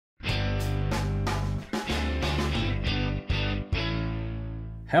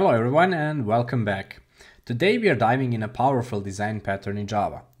Hello everyone and welcome back. Today we are diving in a powerful design pattern in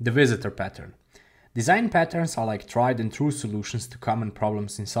Java, the visitor pattern. Design patterns are like tried and true solutions to common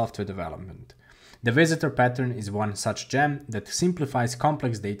problems in software development. The visitor pattern is one such gem that simplifies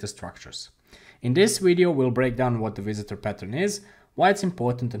complex data structures. In this video we'll break down what the visitor pattern is, why it's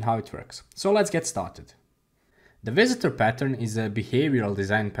important and how it works. So let's get started. The visitor pattern is a behavioral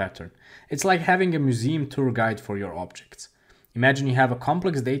design pattern. It's like having a museum tour guide for your objects. Imagine you have a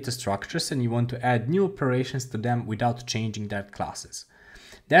complex data structures and you want to add new operations to them without changing their classes.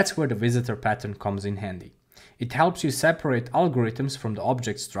 That's where the visitor pattern comes in handy. It helps you separate algorithms from the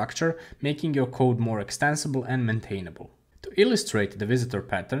object structure, making your code more extensible and maintainable. To illustrate the visitor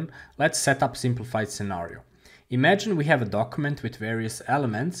pattern, let's set up a simplified scenario. Imagine we have a document with various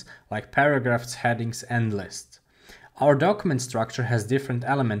elements like paragraphs, headings, and lists. Our document structure has different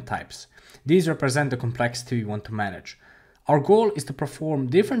element types. These represent the complexity we want to manage. Our goal is to perform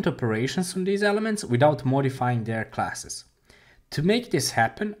different operations on these elements without modifying their classes. To make this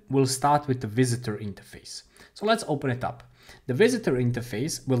happen, we'll start with the visitor interface. So let's open it up. The visitor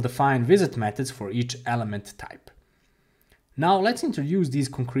interface will define visit methods for each element type. Now let's introduce these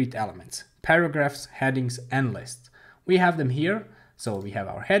concrete elements: paragraphs, headings, and lists. We have them here. So we have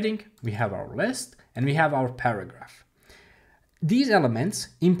our heading, we have our list, and we have our paragraph. These elements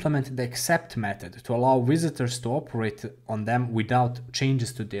implement the accept method to allow visitors to operate on them without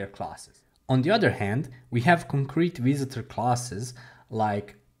changes to their classes. On the other hand, we have concrete visitor classes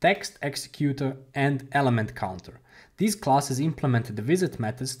like text executor and element counter. These classes implement the visit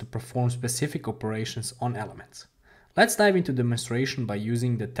methods to perform specific operations on elements. Let's dive into demonstration by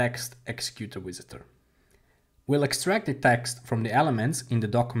using the text executor visitor. We'll extract the text from the elements in the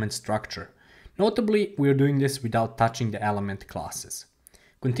document structure. Notably, we are doing this without touching the element classes.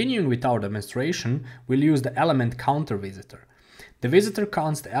 Continuing with our demonstration, we'll use the element counter visitor. The visitor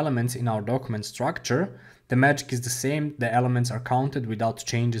counts the elements in our document structure. The magic is the same, the elements are counted without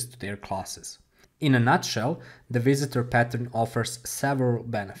changes to their classes. In a nutshell, the visitor pattern offers several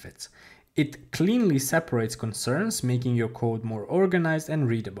benefits. It cleanly separates concerns, making your code more organized and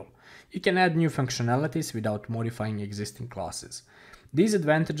readable. You can add new functionalities without modifying existing classes. These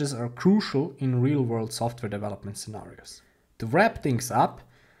advantages are crucial in real-world software development scenarios. To wrap things up,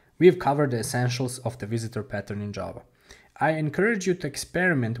 we have covered the essentials of the visitor pattern in Java. I encourage you to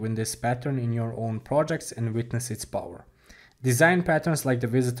experiment with this pattern in your own projects and witness its power. Design patterns like the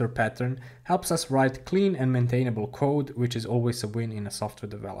visitor pattern helps us write clean and maintainable code, which is always a win in a software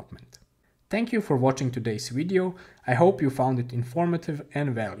development. Thank you for watching today's video. I hope you found it informative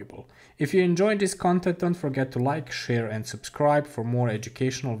and valuable. If you enjoyed this content, don't forget to like, share, and subscribe for more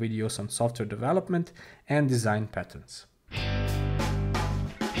educational videos on software development and design patterns.